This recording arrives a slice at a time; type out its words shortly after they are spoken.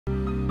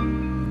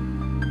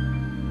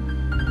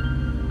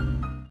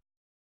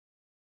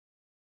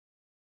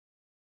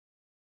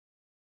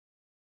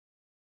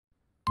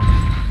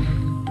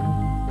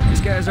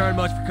guys aren't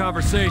much for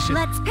conversation.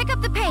 Let's pick up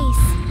the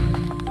pace.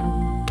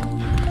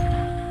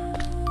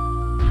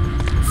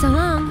 So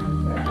long.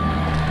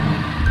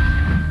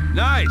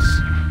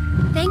 Nice!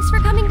 Thanks for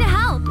coming to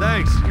help.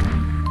 Thanks.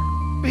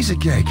 Piece of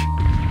cake.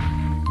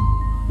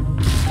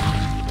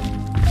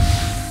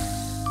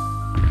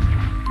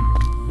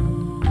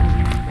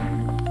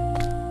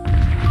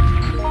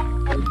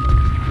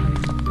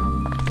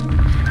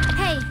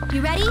 Hey,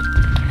 you ready?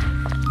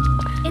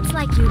 It's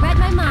like you read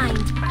my mind.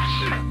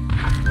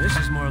 This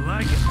is more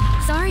like it.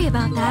 Sorry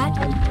about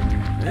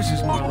that. This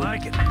is more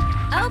like it.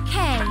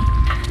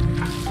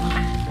 Okay.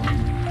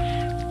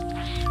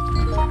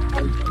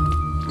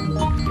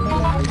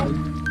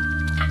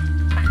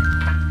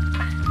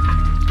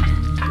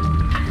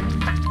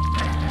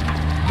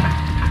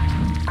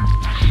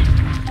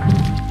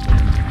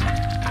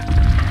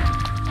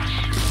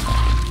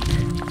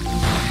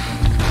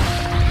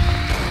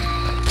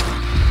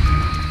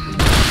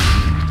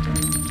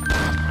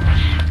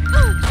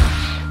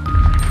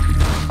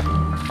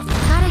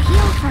 Gotta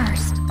heal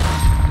first.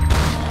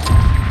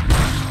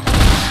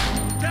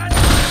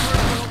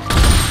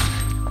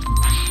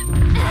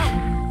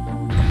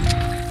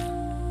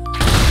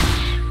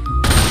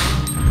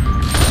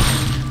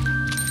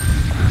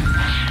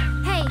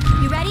 Hey,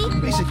 you ready?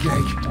 Piece of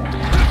cake.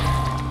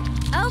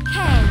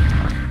 Okay.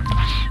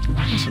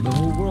 So the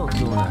whole world's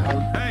going to hell.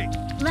 Hey!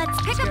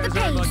 Let's pick up the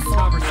Guys aren't much pace. for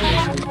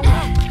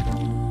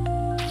conversation.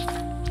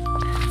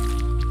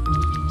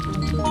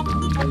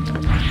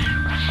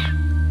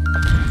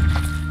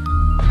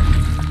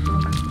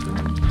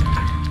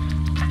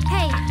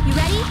 Hey, you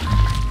ready?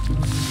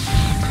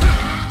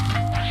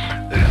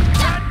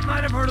 That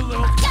might have hurt a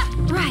little.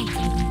 Right,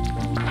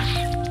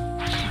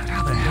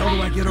 How the hell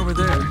do I get over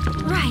there?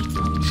 right.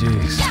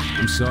 Jeez,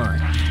 I'm sorry.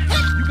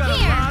 You got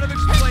Here. a lot of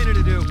explaining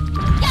to do.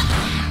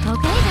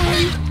 Okay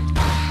then.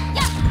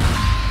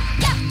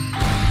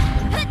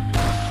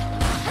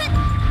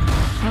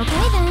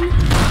 Okay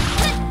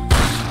then.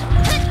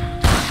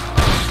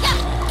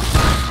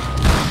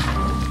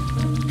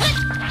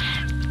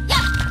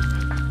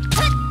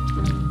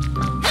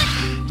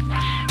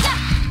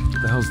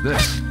 What the hell's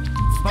this?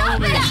 Follow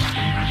me.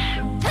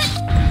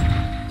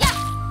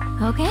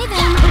 Okay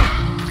then.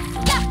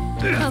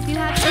 Hope you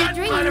have sweet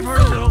That might have dreams.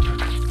 hurt a little.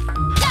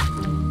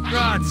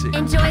 Grazie.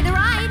 Enjoy the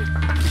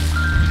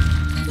ride.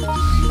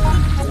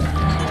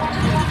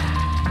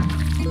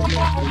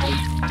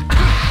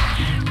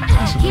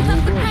 Keep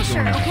up the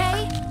pressure,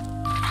 okay?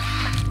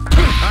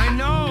 I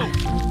know!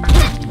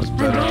 Much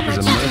better off as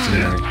a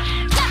mercenary.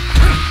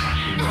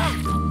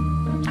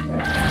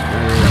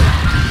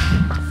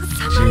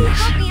 Somebody Jeez,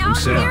 help me I'm out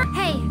sorry. here.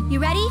 Hey, you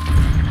ready?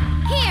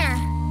 Here.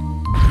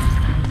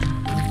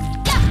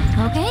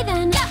 Okay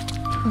then.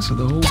 So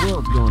the whole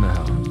world's going to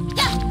hell.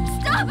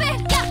 Stop it!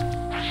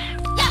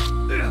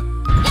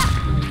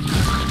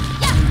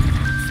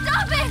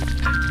 Stop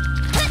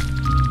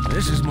it!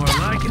 This is more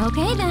like it.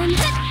 Okay then.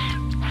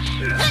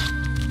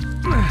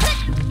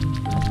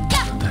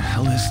 What the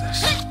hell is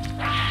this?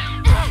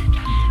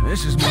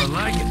 This is more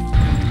like it.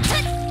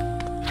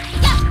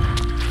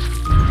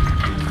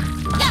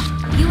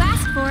 You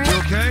asked for You it.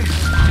 okay?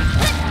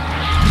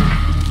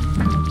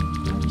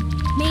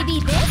 Maybe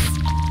this?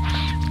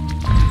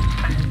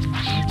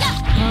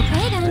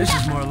 Okay then. This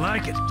is more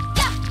like it.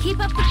 Keep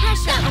up the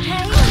pressure,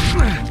 okay?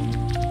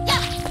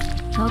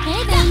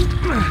 Okay then.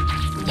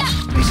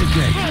 Piece of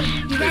cake. Hey,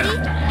 you ready?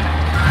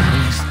 What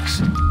is this?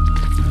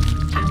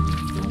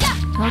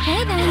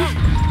 Okay then.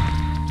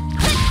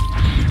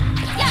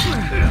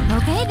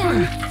 Okay then.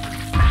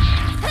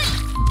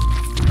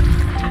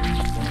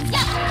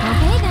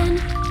 Okay then.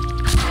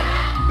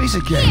 Piece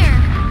of cake. Here.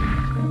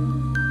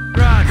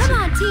 Grazie. Come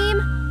on, team.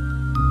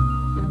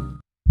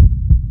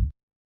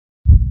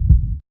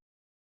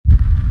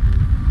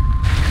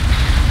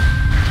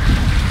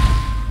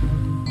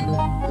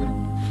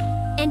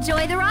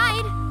 Enjoy the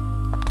ride.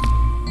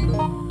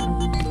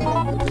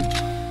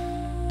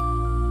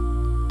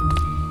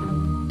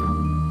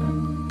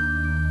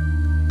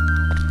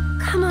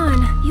 Come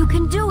on, you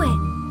can do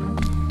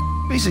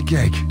it. Piece of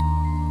cake.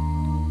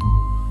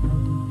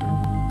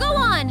 Go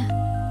on.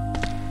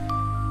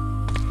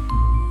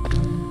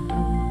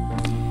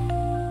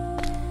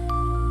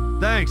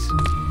 Thanks.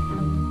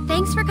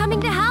 Thanks for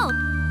coming to help.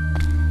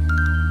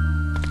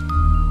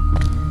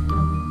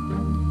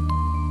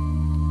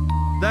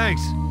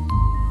 Thanks.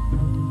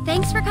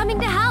 Thanks for coming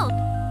to help.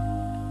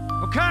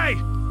 Okay!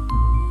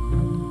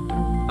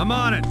 I'm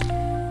on it.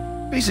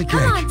 Piece of cake.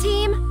 Come on,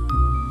 team.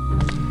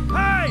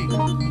 Hey!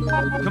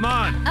 Come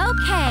on.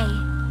 Okay.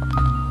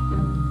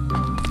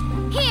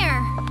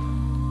 Here.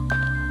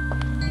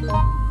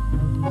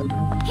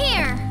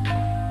 Here.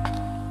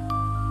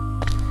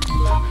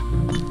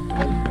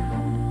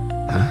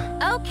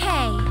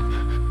 Okay.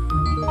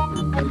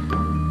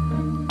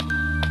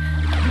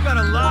 You got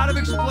a lot of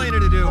explaining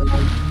to do.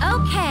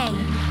 Okay.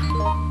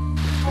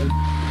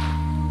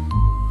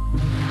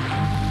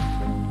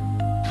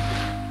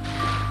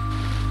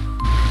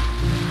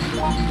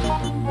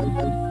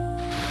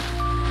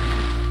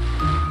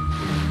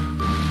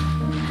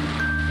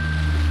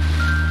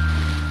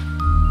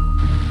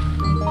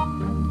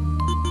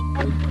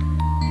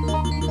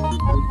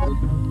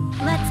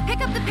 Let's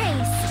pick up the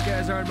pace. These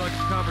guys aren't much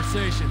for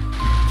conversation.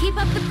 Keep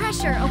up the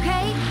pressure,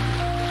 okay?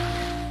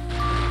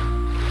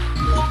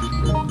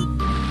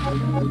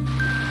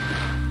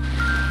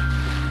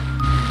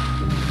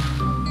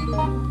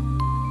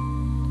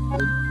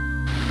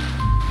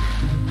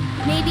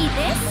 Maybe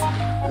this?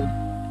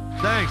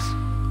 Thanks.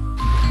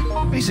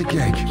 Piece of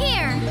cake.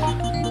 Here!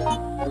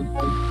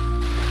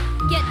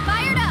 Get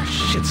fired up!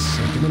 Shit,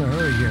 sick. I'm in a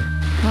hurry here.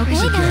 Okay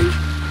Piece of then. cake.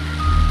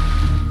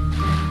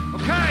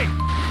 Okay!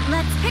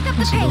 Let's pick up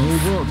the So the pace.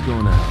 whole world's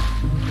going to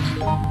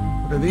hell.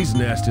 What are these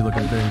nasty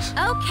looking things?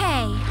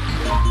 Okay.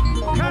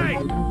 Okay!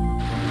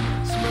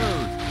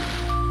 Smooth.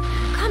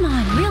 Come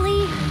on,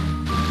 really?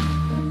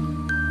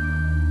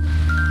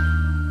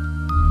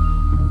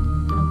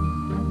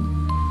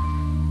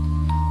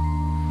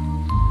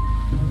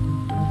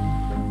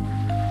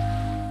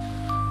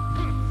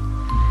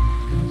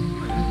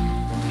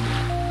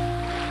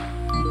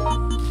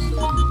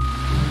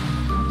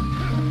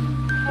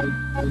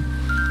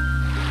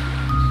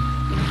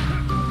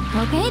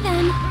 Okay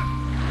then.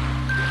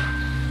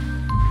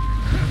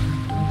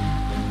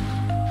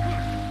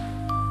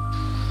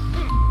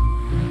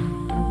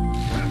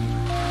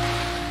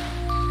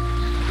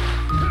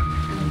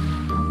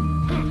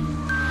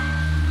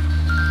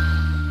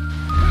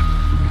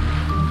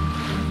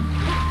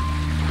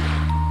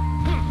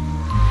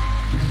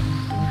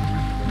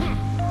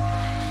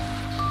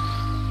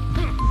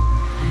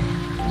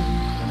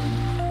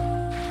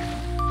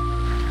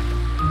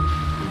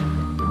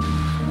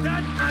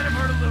 That might have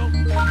hurt a little.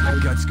 My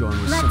gut's going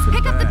with Let's something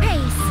pick up the bad.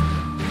 pace.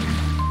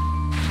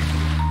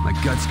 My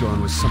gut's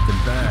going with something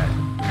bad.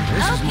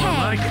 This is more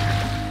Okay. like it.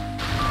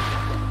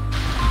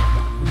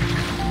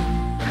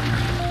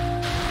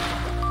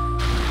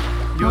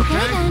 You Okay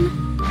okay? then.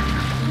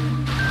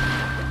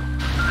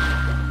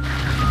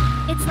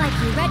 It's like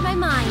you read my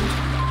mind.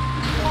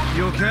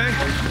 You okay?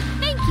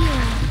 Thank you.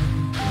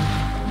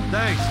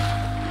 Thanks.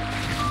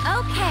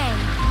 Okay.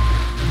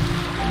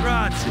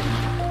 Grazie.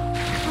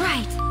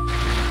 Right.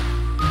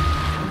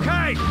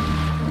 Okay!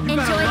 You've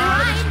got Enjoy a the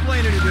lot of ride.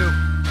 explaining to do.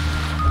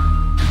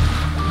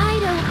 I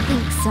don't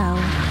think so.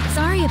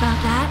 Sorry about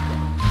that.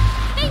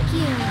 Thank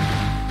you.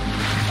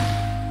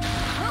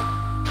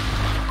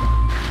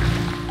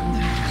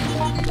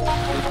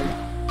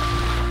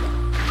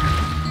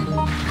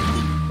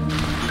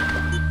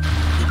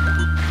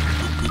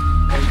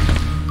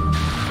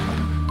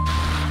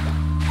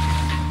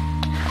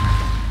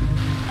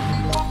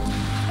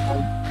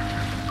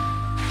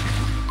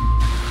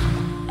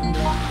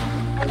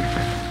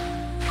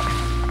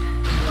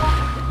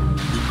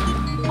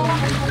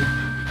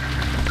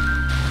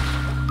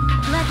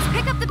 Let's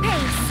pick up the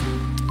pace.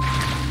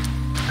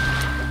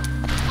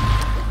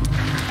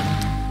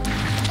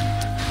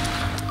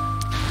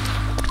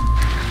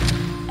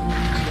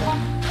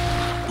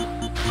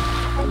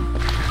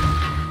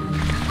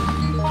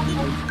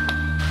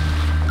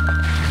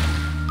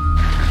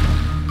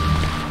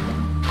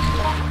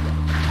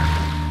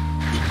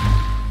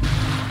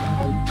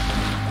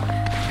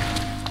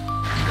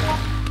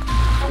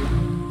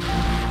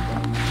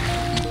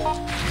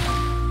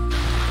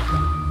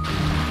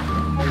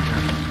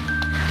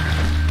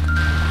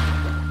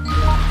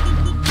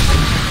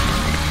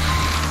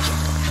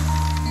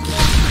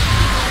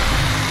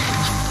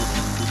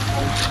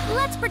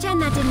 Let's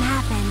pretend that didn't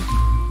happen.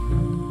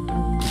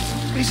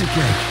 Piece of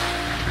cake.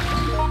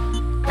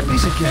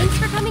 Piece of cake. Thanks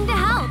for coming to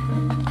help.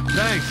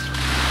 Thanks.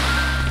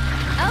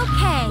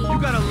 Okay.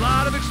 You've got a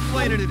lot of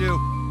explaining to do.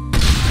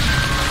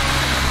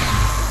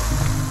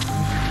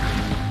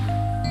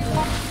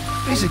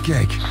 Piece of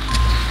cake.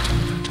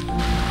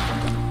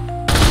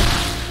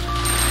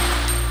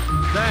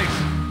 Thanks.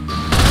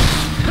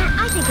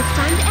 I think it's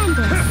time to end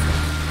this.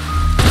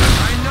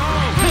 I know!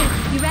 Hey,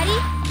 you ready?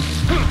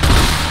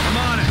 I'm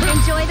on it.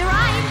 Enjoy the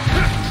ride.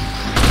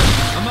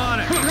 I'm on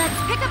it. Let's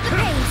pick up the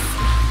pace.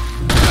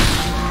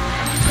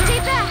 Stay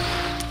back.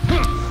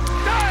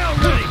 Die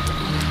already!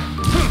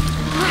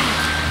 Right.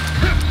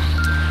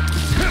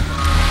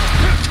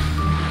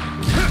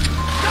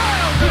 Die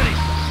already!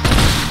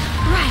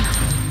 Right.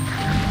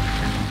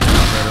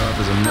 Better off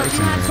as a Hope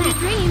you have mercenary. sweet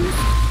dreams.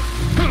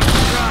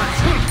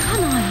 Grazie.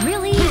 Come on,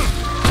 really?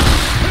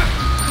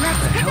 Let's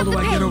How the pick hell up do the I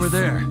pace. get over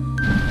there?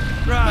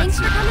 Thanks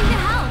Grazie. for coming to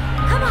help.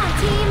 Come on,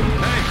 team.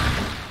 Hey!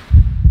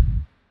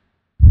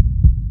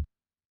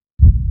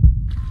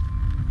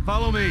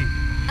 Follow me.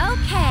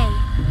 Okay.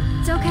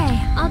 It's okay.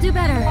 I'll do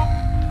better.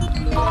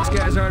 These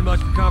guys aren't much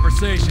for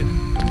conversation.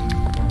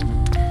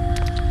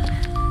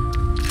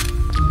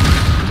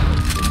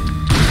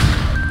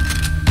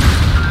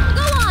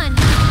 Go on.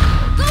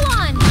 Go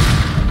on.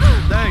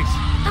 Thanks.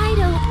 I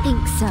don't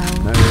think so.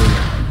 Not really.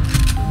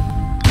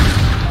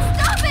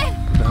 Stop it.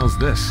 What the hell's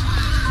this?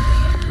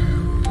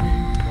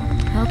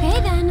 Okay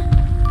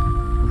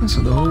then.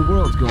 So the whole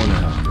world's going to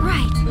hell.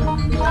 Right.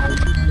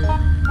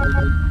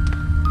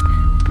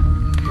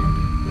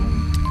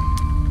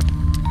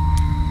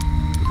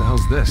 What the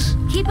hell's this?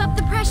 Keep up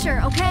the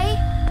pressure, okay?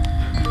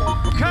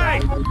 Okay!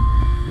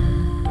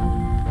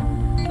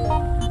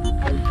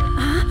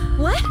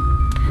 What?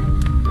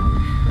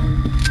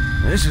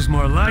 This is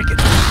more like it.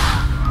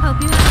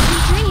 Hope you have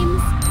sweet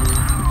dreams.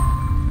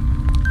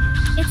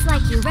 It's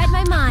like you read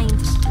my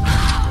mind.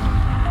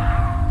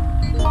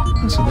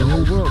 So the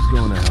whole world's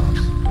going to hell.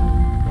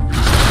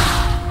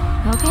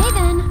 Okay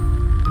then.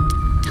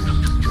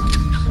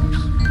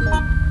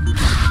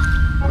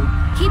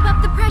 Keep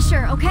up the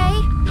pressure, okay?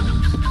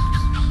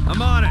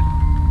 I'm on it.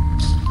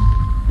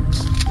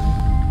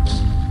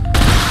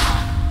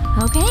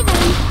 Okay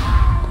then.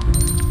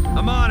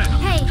 I'm on it.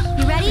 Hey,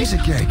 you ready? Piece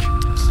of cake.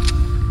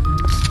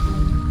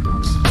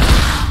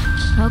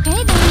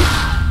 Okay then.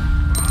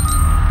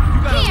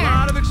 You got Here. a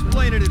lot of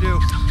explaining to do.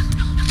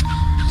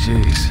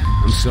 Jeez,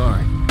 I'm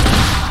sorry.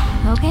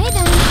 Okay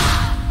then.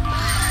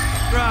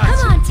 Right.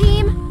 Come on,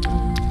 team.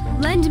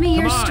 Lend me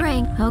your Come on.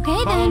 strength.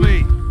 Okay Follow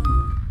then. me.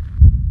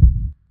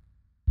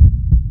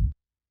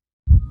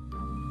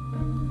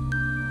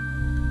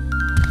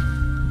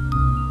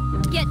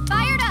 Get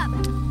fired up.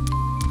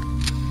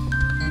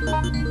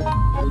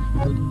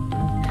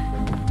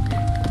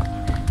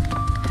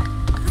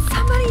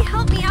 Somebody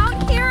help me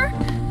out here.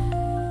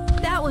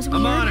 That was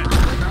weird. I'm on it.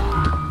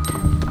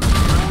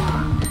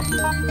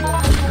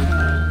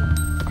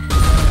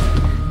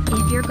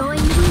 If you're going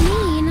to be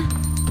mean.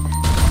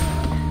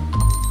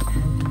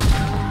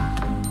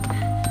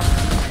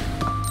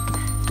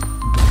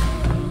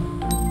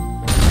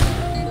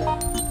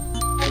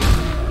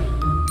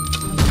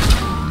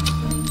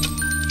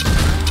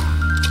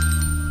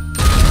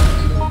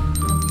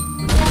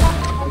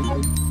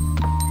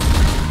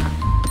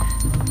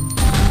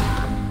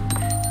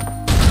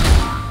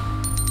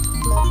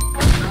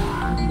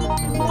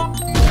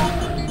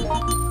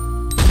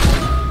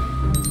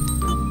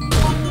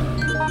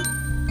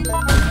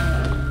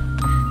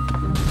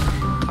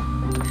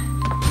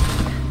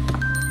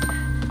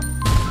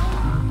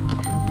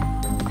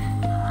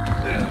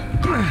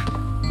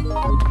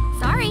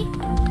 Sorry.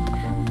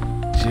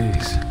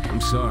 Jeez,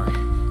 I'm sorry.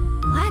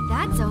 Glad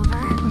that's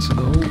over. So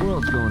the whole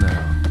world's going to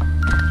hell.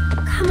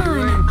 Come on,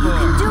 you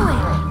can do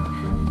it.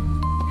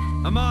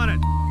 I'm on it.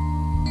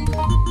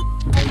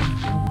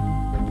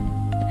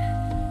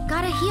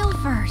 Gotta heal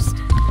first.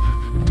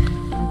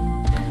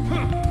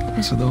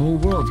 So the whole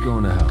world's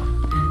going to hell.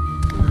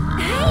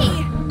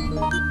 Hey!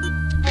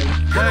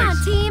 Come on,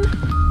 Thanks. team.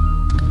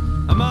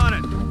 I'm on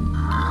it.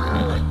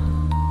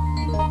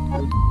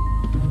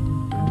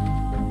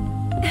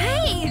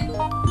 Hey!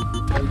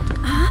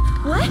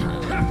 What?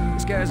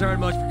 These guys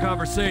aren't much for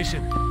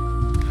conversation.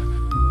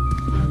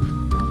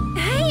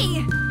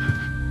 Hey!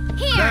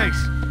 Here! Thanks.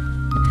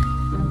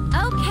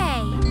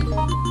 Okay.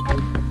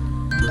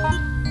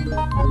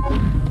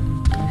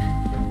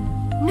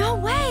 No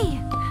way!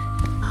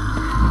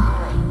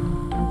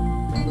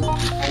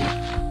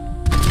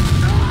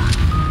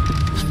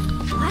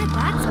 Glad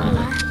that's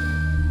over.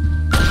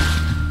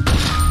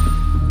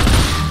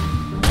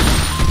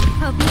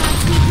 Hope you have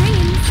sweet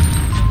dreams.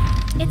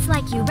 It's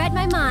like you read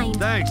my mind.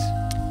 Thanks.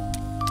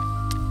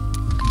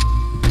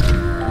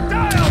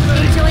 Die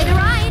already! Enjoy the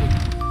ride!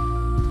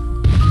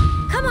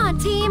 Come on,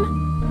 team!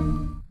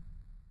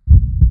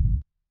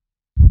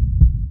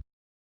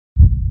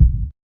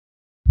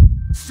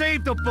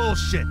 Save the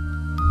bullshit.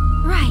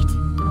 Right,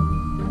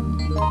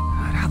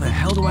 God, how the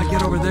hell do I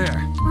get over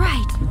there?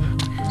 right.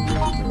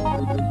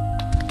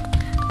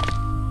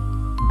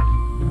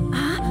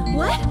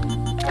 What?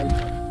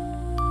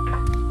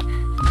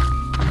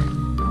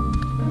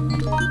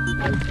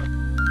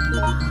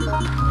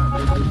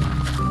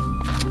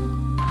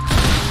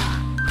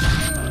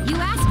 You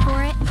asked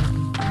for it.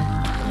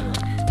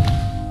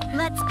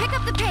 Let's pick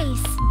up the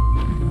pace.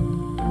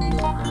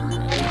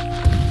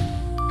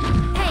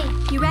 Hey,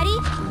 you ready?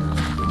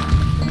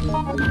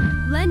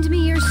 Lend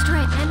me your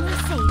strength and we're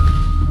safe.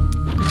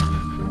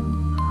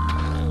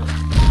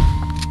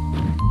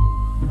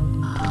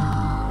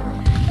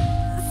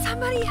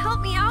 Somebody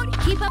help me out.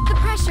 Keep up the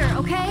pressure,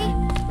 okay?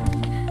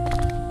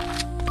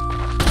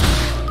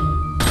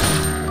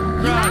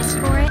 You asked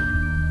for it.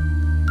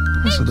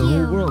 So the Thank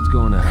whole you. world's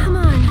going to hell. Come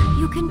on,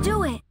 you can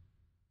do it.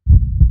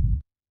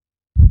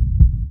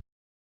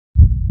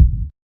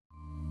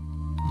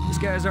 These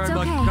guys aren't It's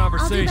much okay. for I'll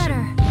do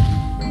conversation.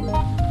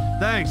 better.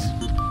 Thanks.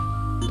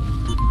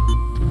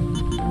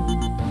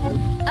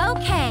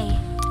 Okay.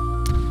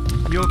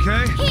 You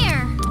okay?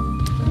 Here.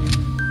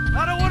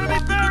 I don't want to be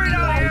buried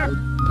out here.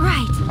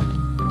 Right.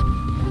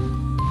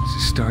 This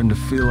is starting to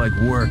feel like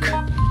work.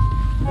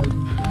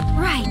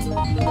 Right.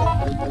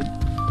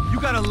 You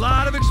got a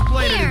lot of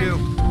explaining Here. to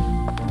do.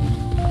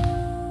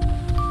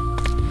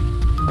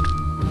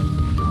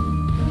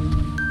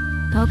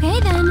 Okay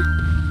then.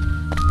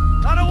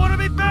 I don't want to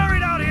be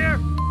buried out here.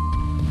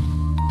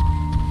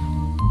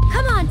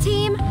 Come on,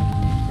 team.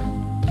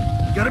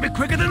 You gotta be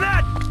quicker than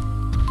that!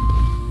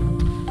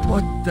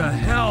 What the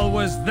hell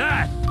was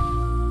that?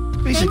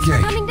 Piece Thanks of for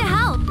cake. coming to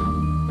help.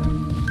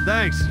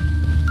 Thanks.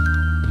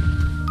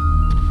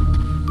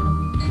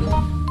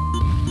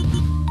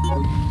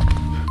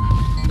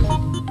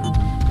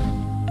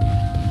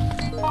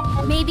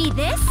 Maybe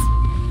this?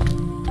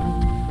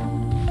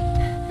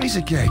 Piece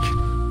of cake.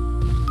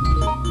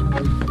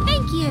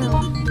 Thank you.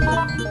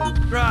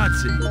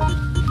 Grazie.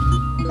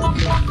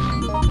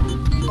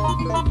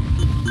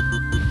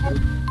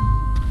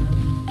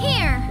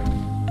 Here.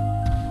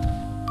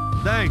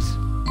 Thanks.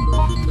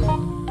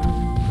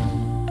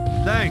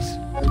 Thanks.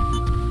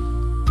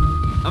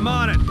 I'm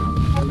on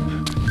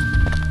it.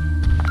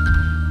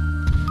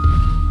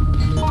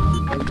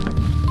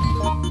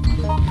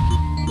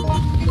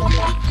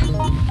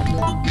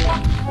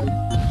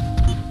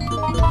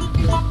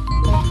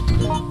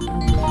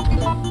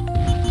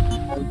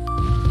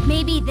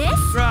 Maybe this?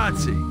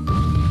 Grazie.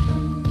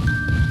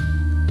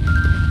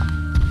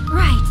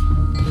 Right.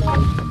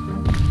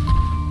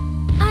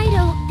 I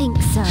don't think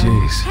so.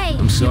 Jeez, Hey,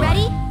 I'm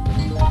sorry. you ready?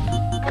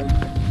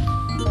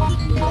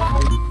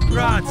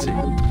 Grazie.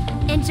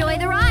 Enjoy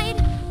the ride.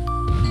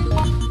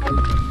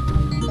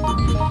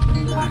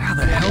 God, how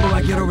the hell do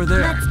I get over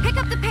there? Let's pick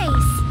up the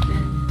pace.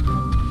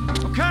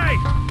 Okay.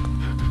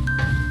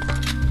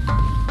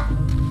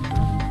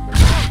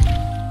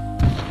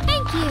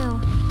 Thank you.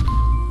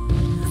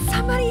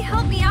 Somebody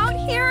help me out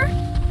here.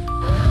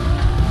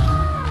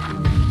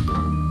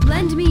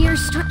 Lend me your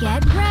strength.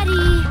 Get ready. A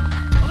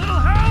little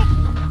help?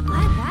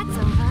 Glad that's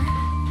over.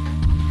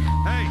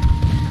 Hey,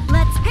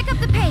 Let's pick up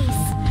the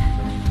pace.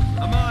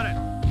 I'm on it.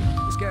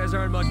 These guys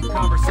aren't much for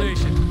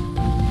conversation.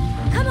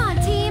 Come on,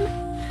 team.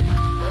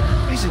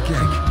 Piece of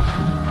cake.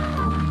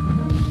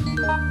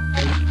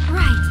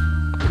 Right.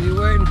 What are you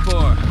waiting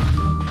for?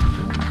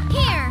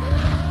 Here.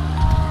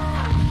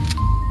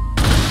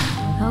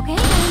 Okay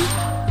then.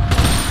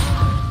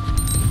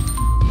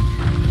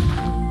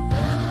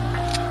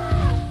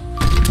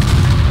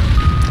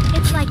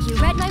 It's like you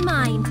read my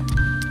mind.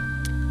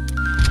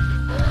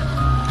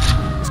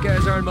 These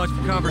guys aren't much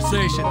for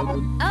conversation.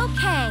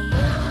 Okay.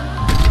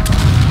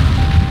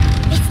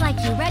 It's like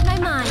you read my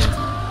mind.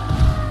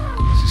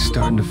 This is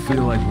starting to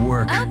feel like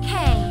work.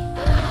 Okay.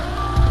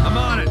 I'm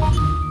on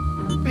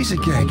it. Piece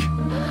of cake.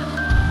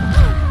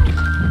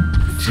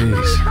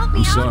 Somebody Jeez, help me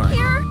I'm out sorry.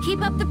 here.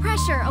 Keep up the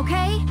pressure,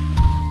 okay?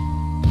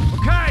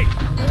 Okay.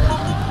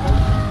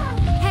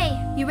 Hey,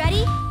 you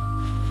ready?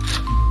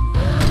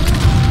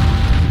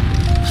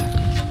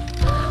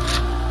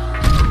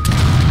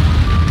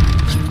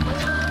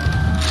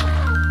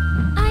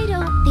 I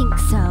don't think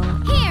so.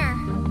 Here.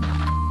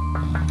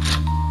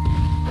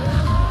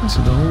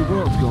 So the whole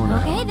world's going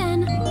on. Okay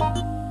then.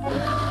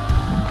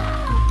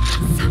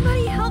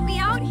 Somebody help me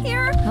out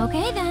here.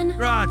 Okay then.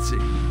 Grazie.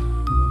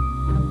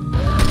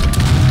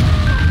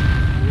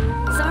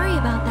 Sorry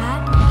about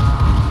that.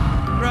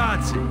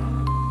 Grazie.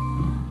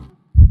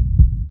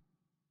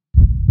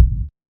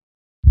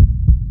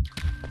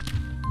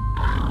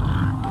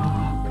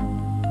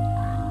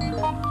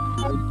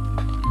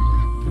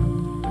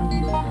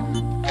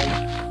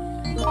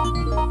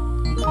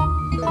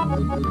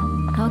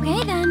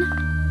 Okay then.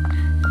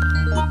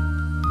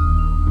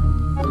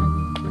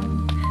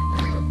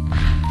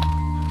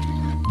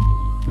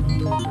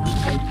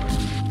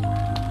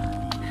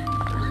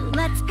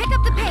 Let's pick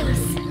up the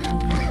pace.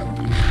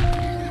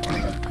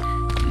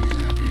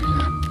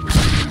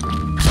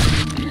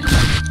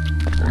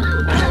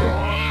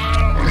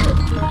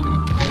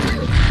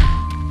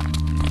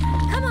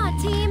 Come on,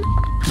 team.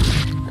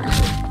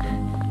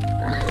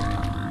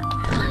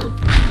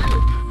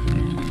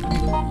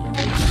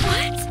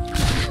 What?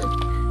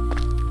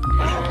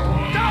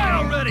 Die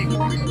already!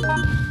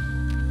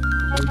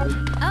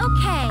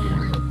 Okay.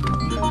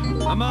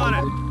 I'm on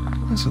it.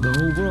 So the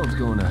whole world's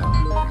going to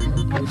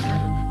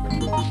hell.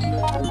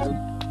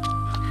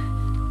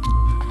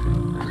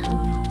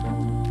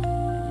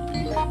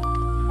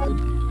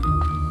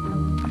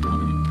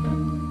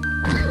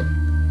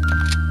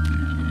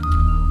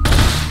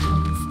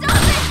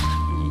 Stop it!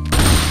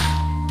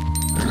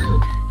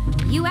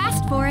 You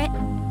asked for it.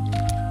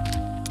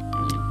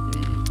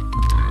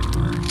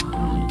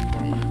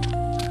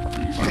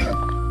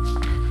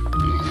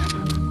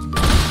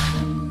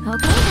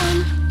 Okay then.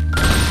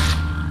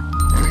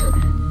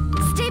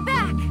 Stay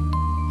back.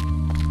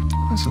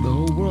 So the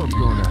whole world's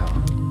going to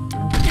hell.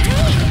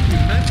 Hey, You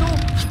mental?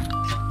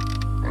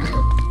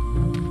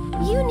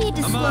 you need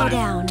to I'm slow on it.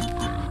 down.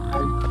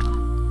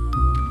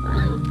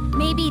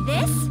 Maybe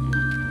this?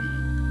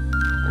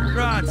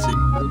 Grazie.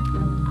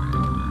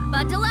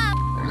 Bundle up.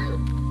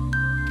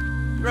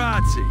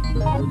 Grazie.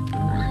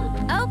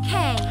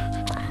 Okay.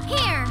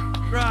 Here.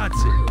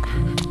 Grazie.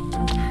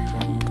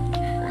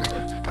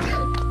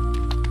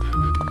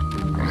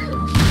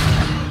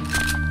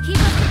 Keep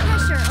up the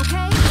pressure,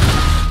 okay?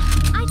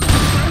 I think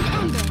it's time to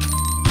end this.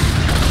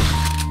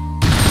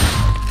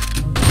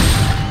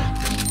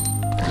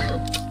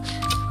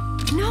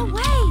 No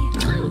way!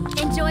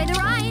 Enjoy the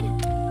ride.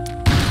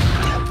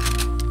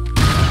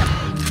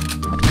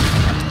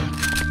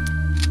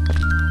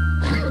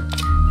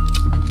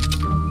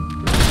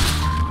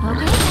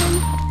 Okay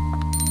then.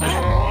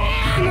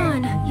 Come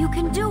on, you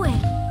can do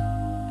it.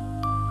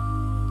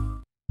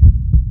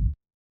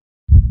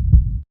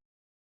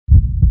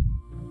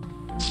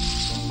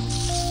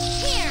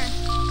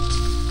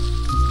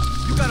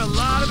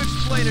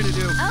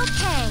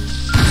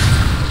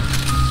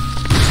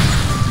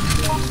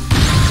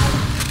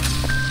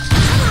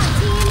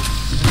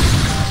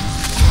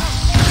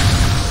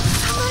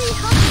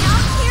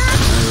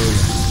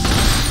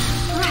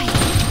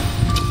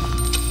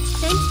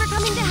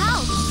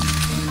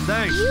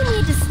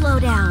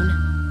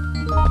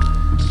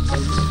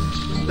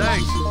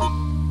 Thanks.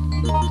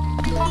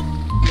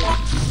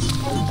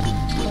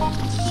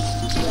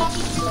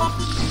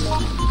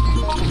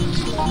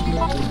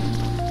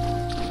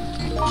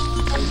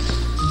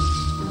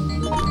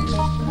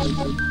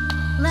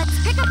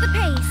 Let's pick up the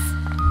pace.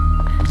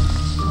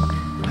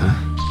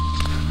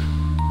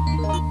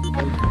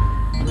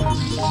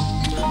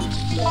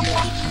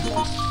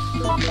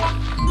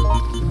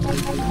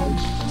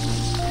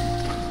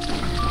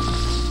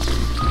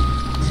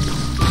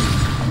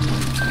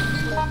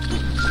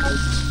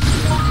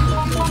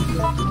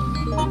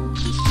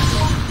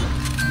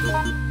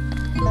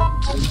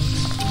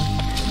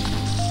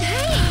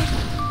 Hey!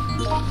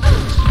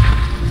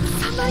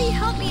 Somebody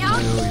help me out.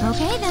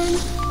 Okay then.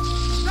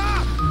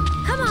 Stop!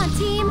 Come on,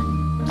 team.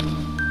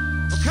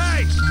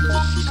 Okay!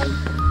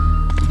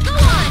 Go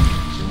on!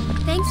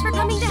 Thanks for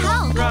coming to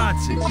help.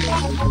 Grazie.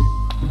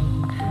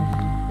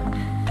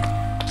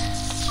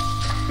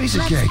 Piece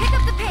of Let's cake. pick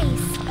up the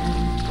pace.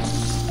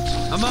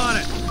 I'm on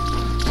it.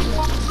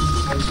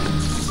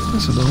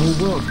 So the whole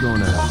world's going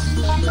to hell.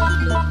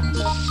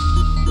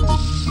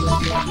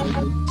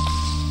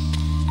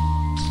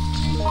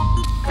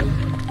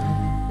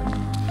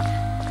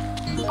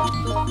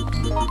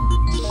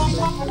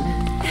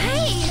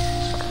 Hey!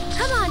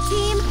 Come on,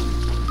 team.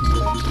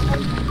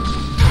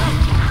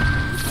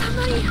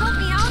 Somebody help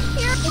me out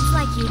here. It's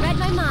like you read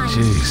my mind.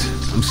 Jeez,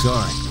 I'm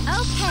sorry.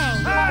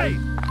 Okay. Hey!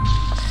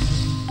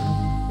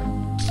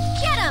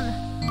 Get him!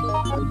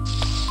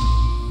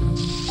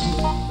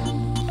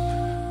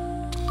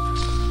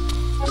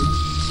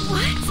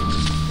 What?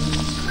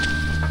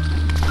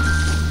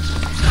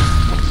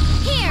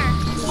 Here!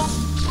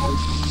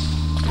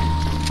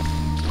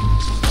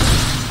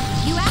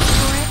 You asked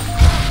for it.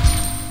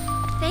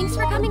 Thanks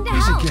for coming to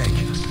Piece help. of cake.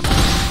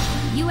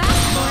 You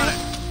asked I'm for on it. it.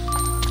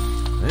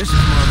 This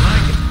is more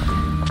like it.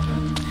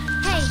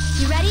 Hey,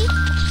 you ready?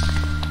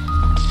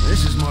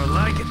 This is more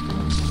like it.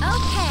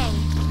 Okay.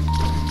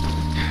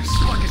 It's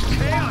fucking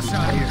chaos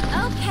out here.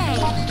 Okay.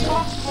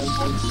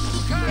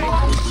 Okay.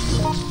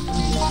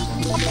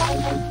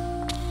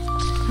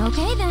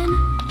 Okay then.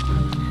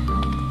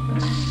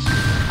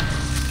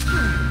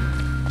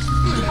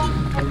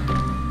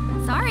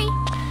 Sorry.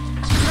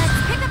 Let's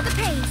pick up the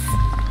pace.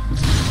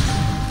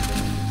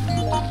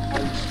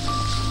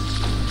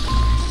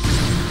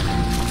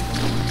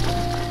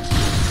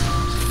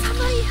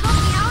 Somebody help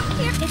me out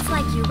here. It's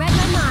like you read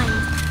my mind.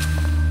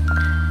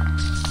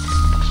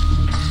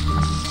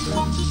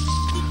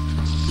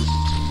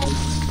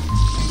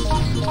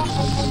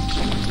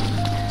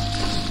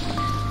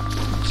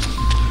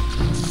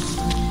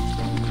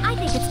 I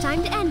think it's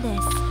time to end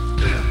this.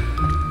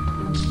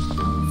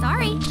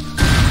 Sorry.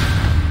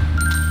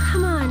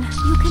 Come on,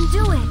 you can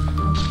do it.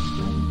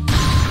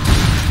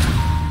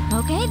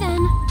 Okay then.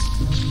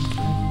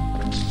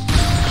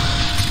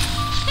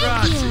 Thank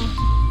Grazie. you.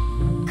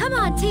 Come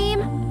on, team.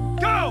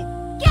 Go!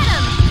 Get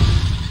him!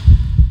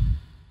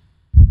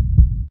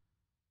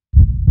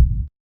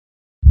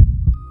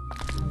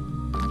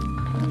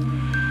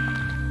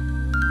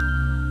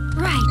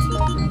 Right.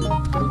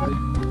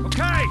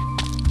 Okay!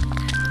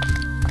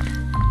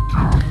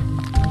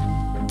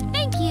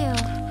 Thank you.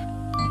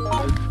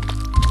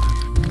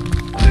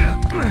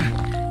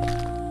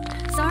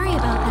 Sorry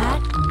about that.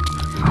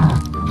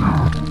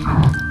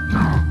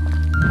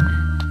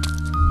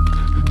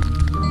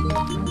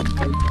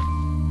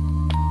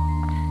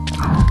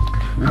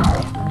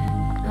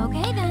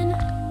 Okay then.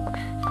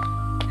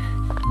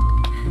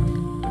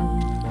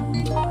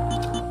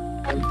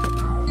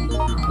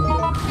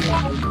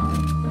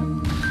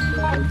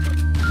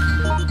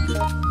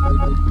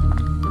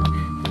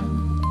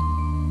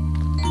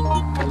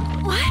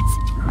 What?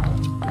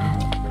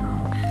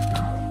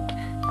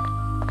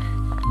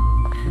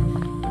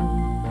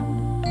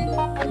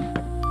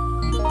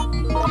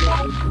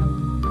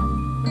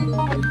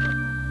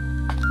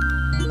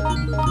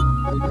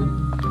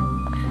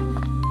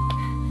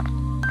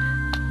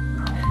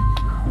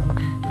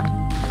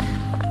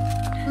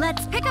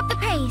 Let's pick up the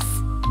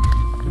pace.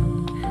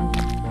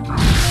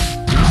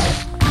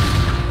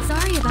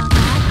 Sorry about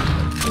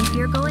that. If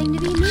you're going to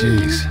be mean,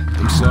 Jeez,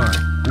 I'm sorry.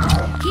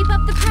 keep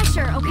up the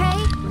pressure,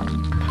 okay?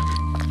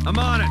 I'm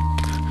on it.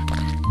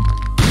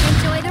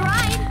 Enjoy the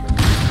ride.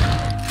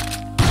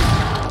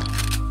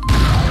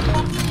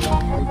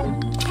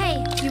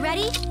 Hey, you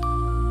ready?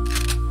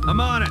 I'm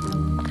on it.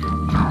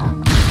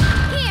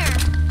 Here.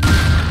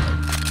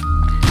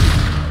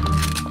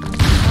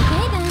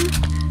 Okay then.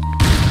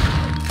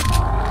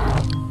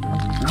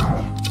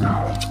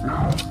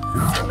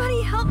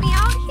 Somebody help me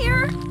out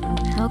here.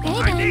 Okay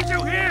I then. need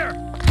you here!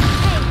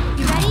 Hey,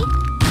 you ready?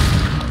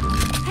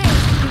 Hey,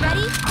 you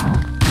ready?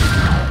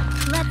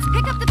 Let's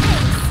pick up the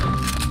pace.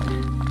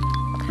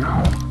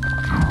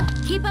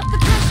 Keep up the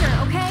pressure,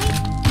 okay?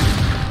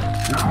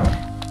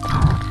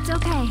 It's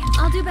okay.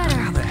 I'll do better.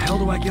 How the hell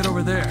do I get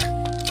over there?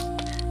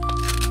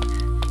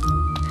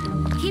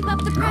 Keep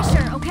up the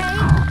pressure, okay?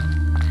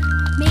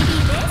 Maybe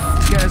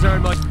this? You guys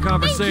aren't much Thank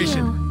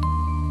conversation.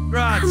 you.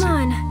 Grazie. Come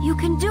on, you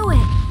can do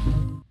it.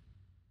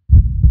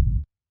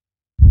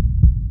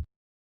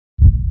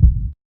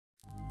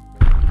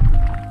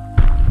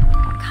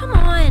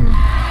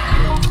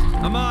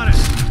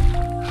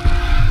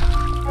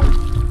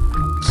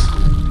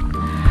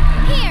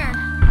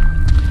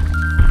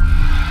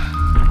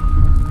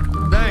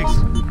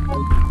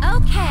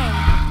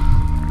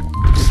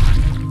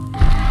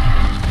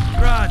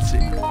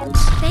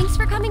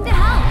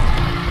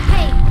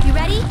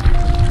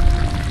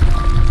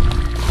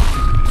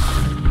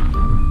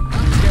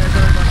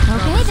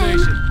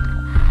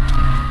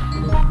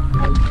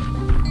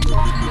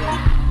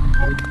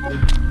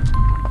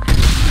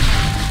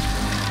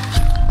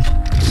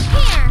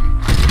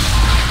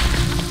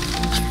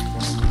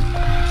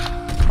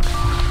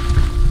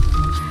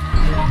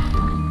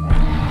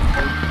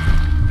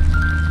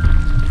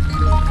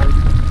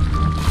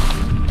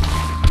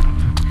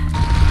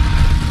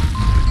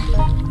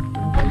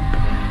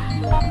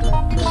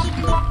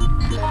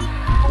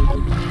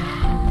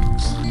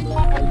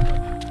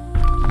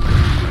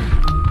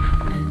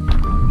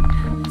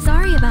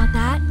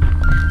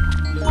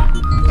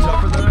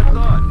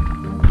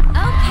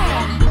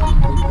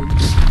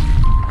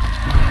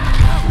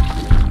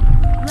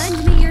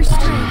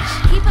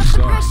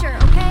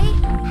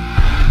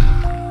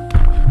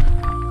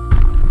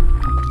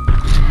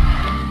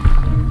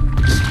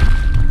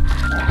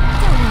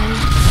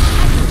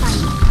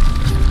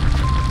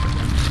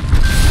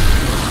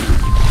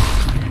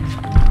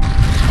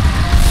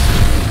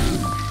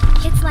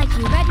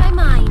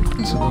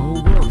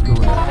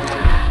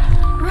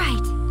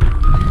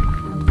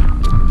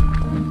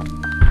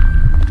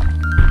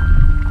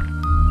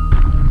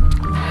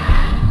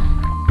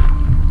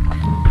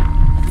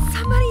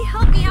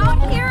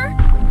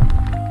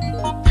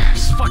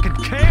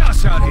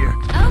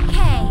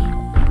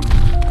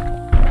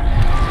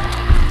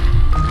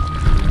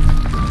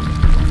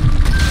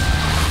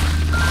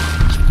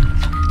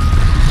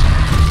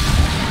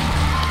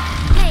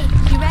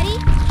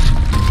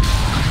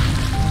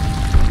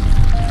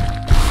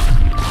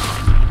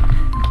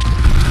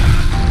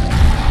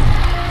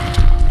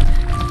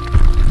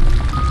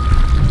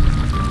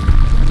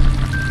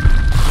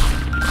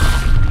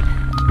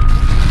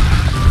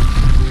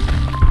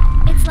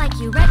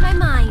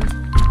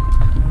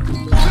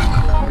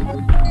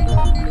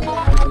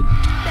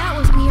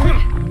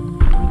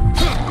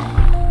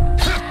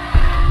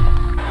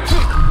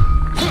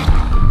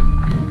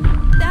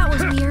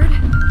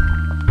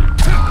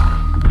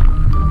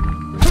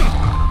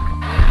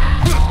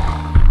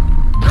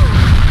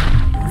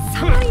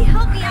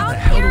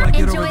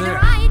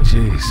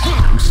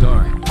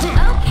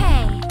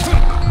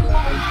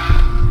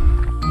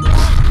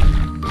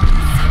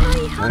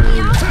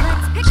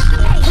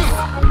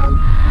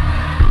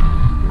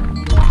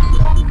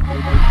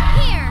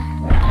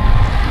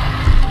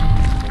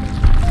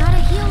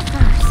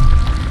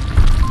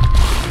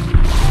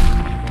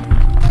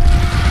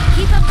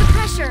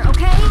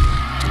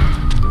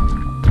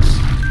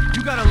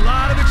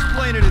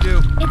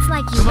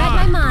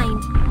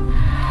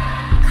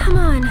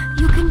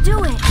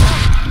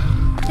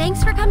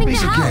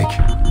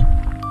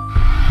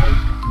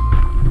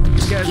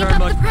 guys Keep aren't up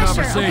much the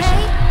pressure, conversation.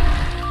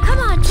 okay? Come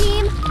on,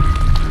 team.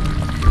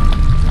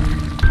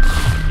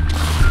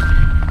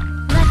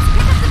 Let's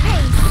pick up the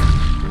pace.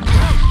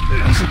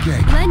 Piece of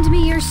cake. Lend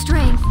me your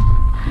strength.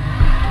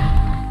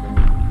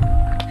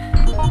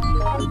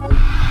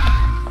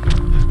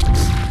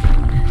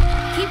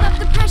 Keep up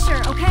the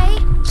pressure, okay?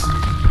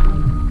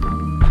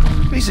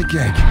 Piece of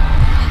cake.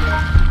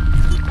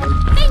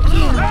 Thank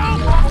you.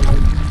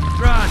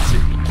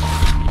 Grazie.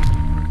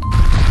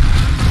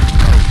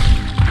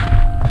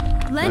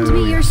 Lend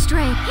me your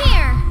strength.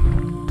 Here.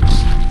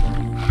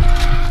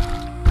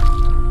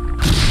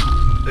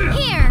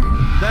 Here.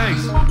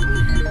 Thanks.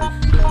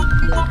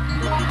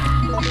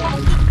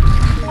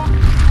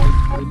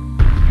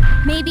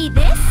 Maybe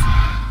this?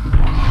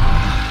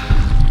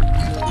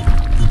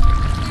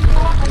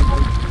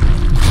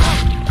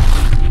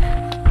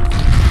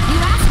 You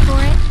asked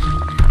for it.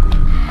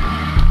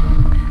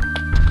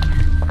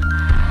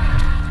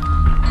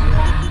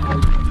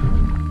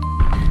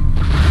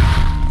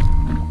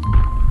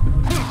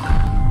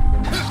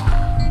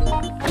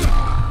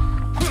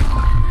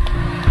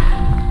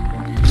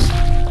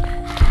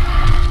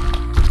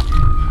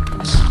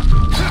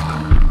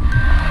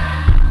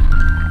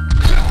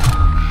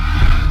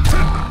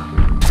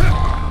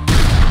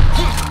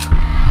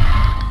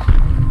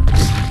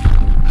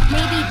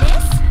 Maybe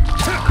this?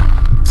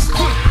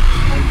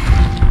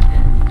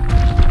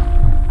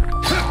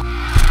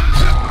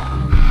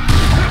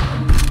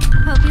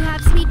 Hope you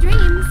have sweet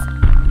dreams.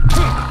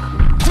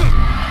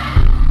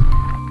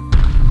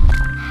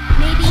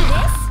 Maybe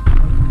this?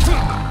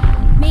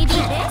 Maybe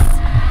this?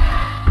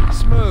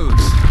 Smooth.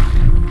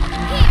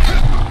 Here.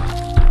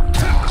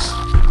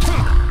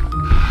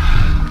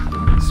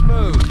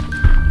 Smooth.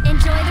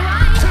 Enjoy the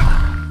ride.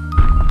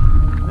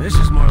 This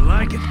is more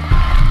like it.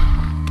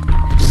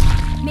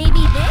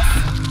 Maybe this?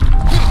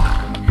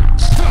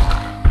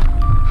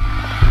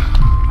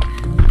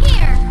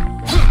 Here.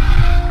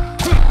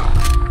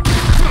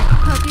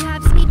 Hope you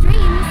have sweet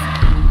dreams.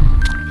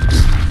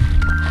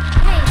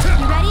 Hey,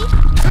 you ready?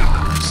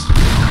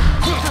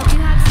 Hope you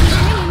have sweet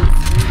dreams.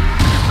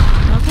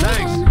 Okay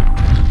Thanks. then.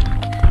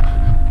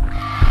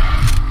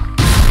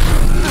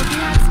 Hope you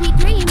have sweet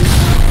dreams.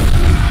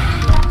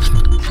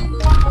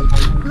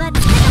 Let's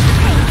pick up the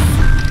pace.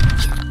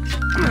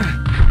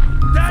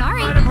 That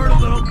Sorry. might have hurt a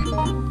little.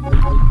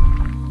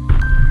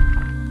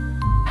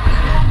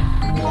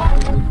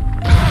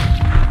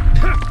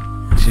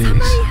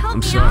 Somebody help I'm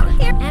me sorry.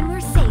 out here, and we're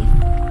safe.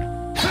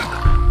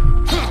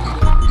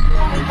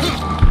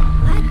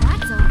 Glad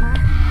that's over.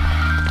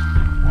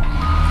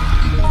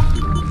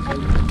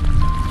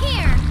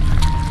 Here.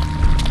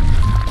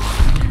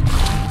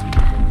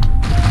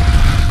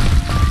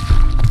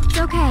 It's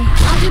okay.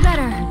 I'll do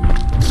better.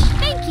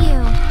 Thank you.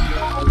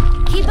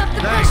 Keep up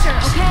the Thanks. pressure,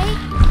 okay?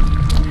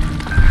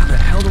 How the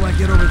hell do I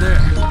get over there?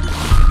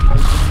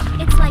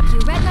 It's like you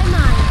read my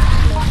mind.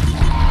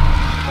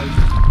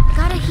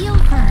 Gotta heal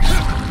first.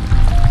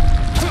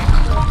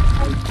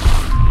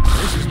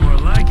 This is more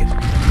like it.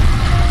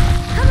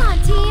 Come on,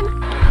 team.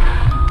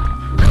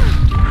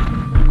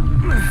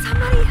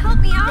 Somebody help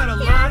me out got a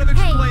here. lot of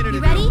Hey, explaining you to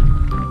do. ready?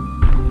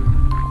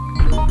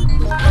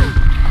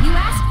 You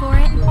asked for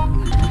it.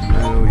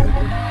 Oh,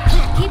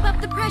 yeah. Keep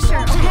up the pressure,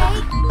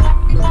 okay?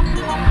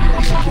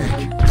 Piece of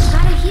cake.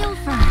 Gotta heal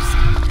first.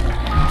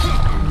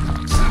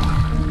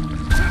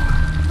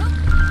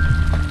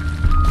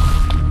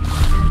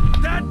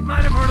 That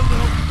might have hurt a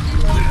little.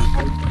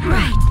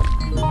 Right.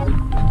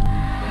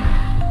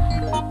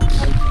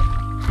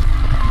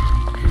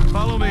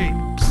 Follow me.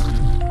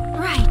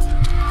 Right.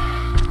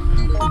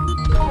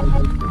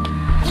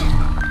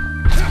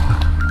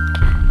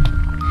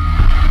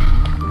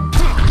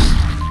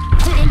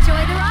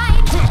 Enjoy the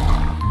ride.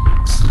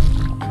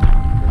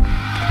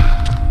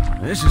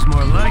 This is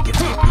more like it.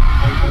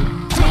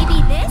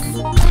 Maybe this?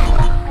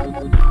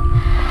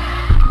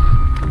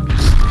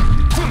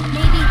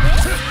 Maybe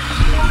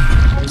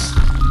this?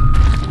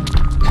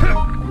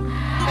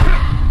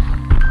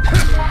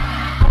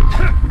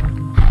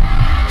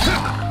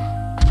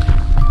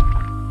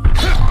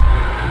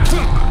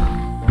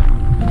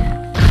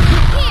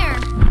 Here.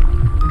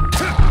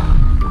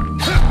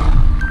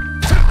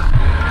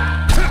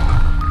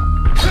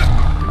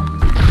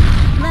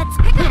 Let's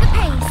pick up the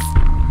pace.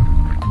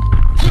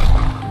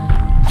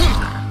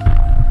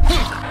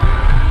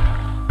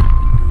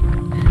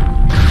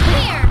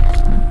 Here.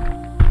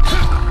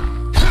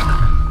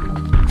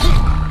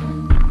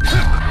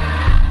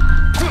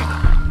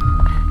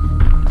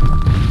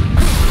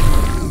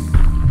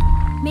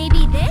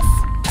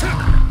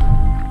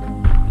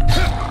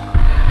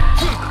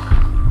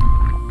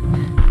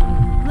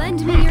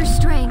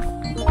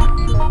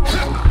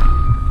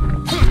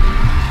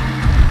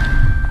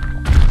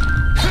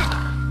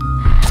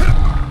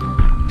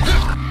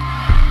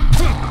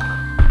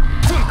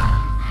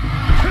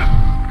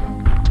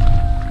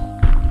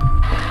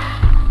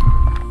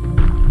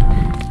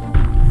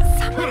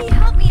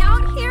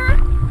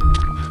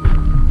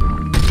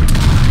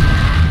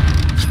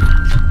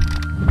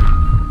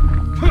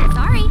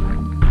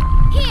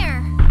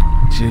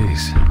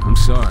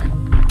 sorry.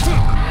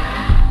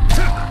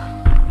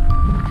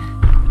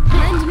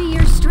 Lend me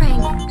your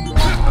strength.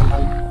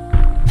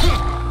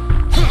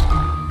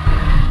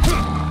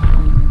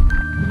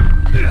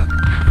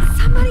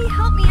 Somebody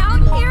help me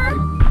out here!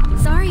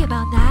 Sorry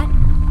about that.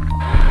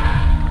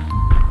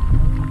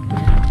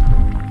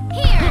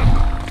 Here!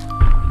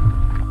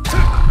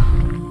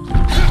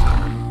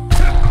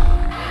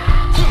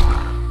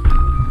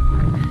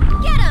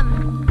 Get him!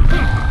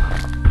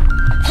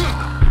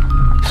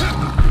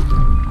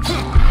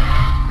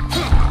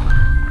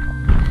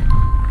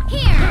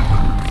 Here!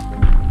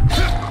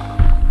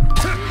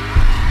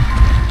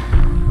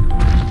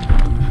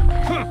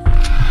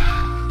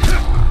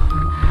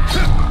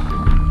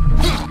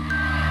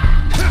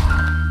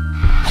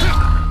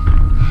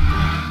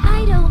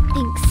 I don't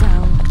think so.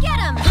 Get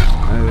him!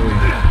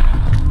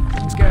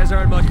 These guys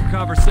aren't much for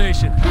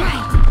conversation.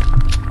 Right.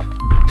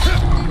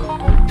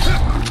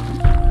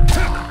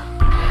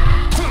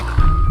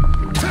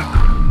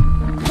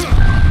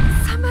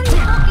 Somebody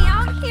help me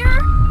out here!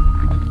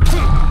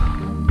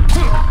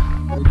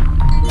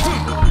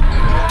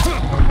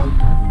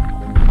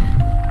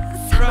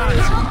 Somebody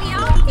help me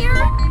out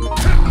here!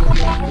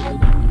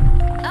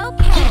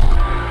 Okay.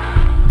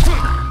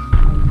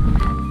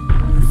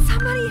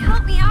 Somebody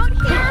help me out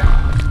here!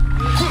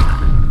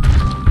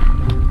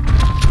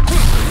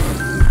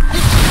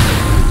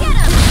 Get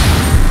him!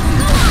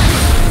 Go on!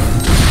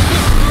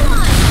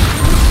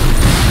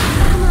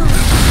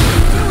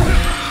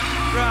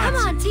 Come on! Come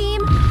on,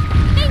 team!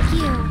 Thank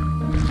you!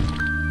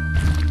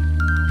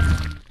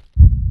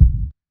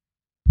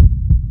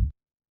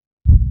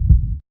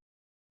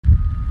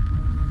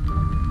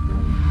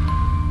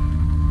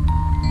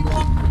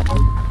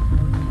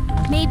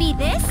 Maybe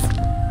this?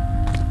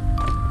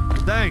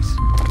 Thanks.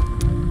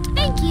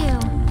 Thank you!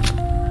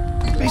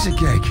 Piece of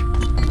cake.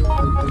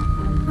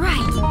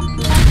 Right.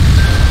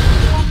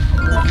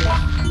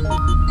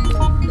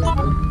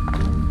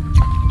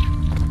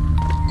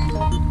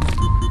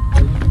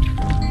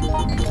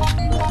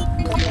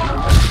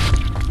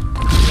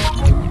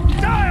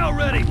 Die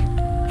already!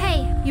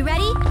 Hey, you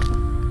ready?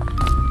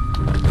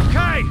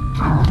 Okay!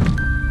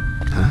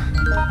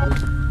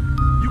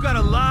 You got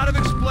a lot of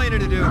explaining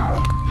to do.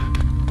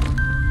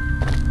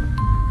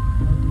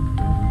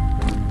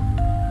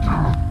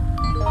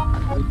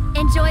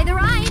 Enjoy the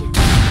ride!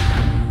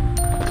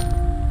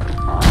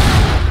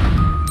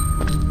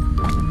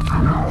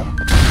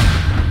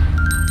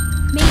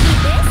 Maybe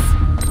this?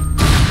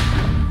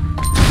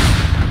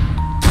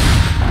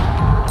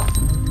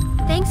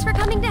 Thanks for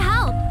coming to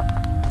help.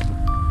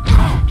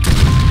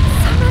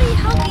 Somebody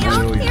help me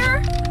out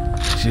here?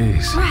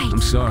 Jeez, Right.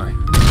 I'm sorry.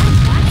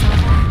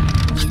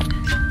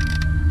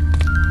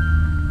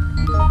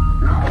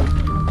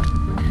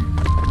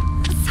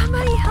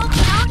 Somebody help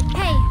me out.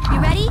 Hey, you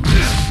ready?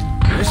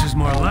 This is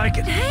more like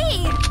it.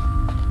 Hey!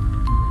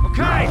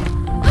 Okay!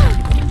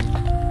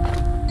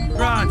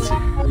 Grazie.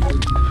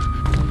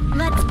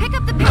 Let's pick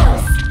up the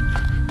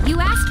pace. You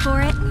asked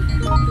for it.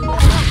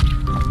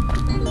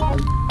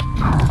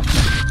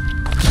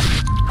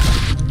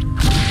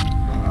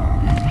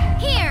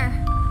 Here.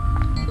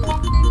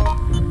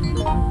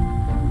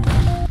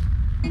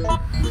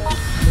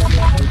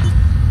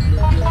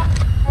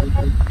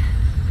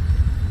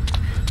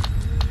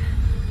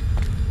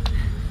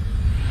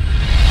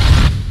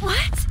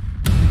 What?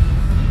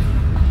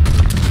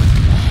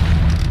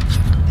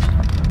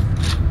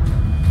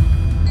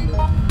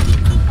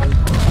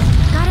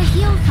 Gotta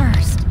heal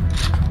first.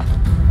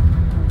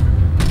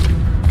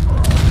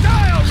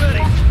 Die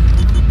already!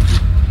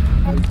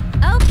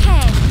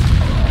 Okay.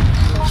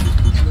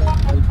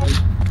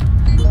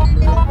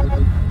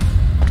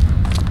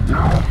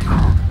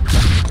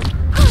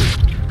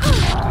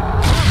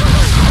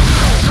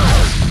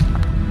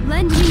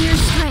 Lend me your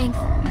strength.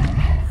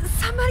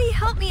 Somebody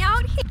help me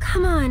out here.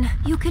 Come on,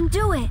 you can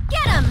do it.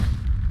 Get him!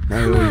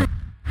 Come on.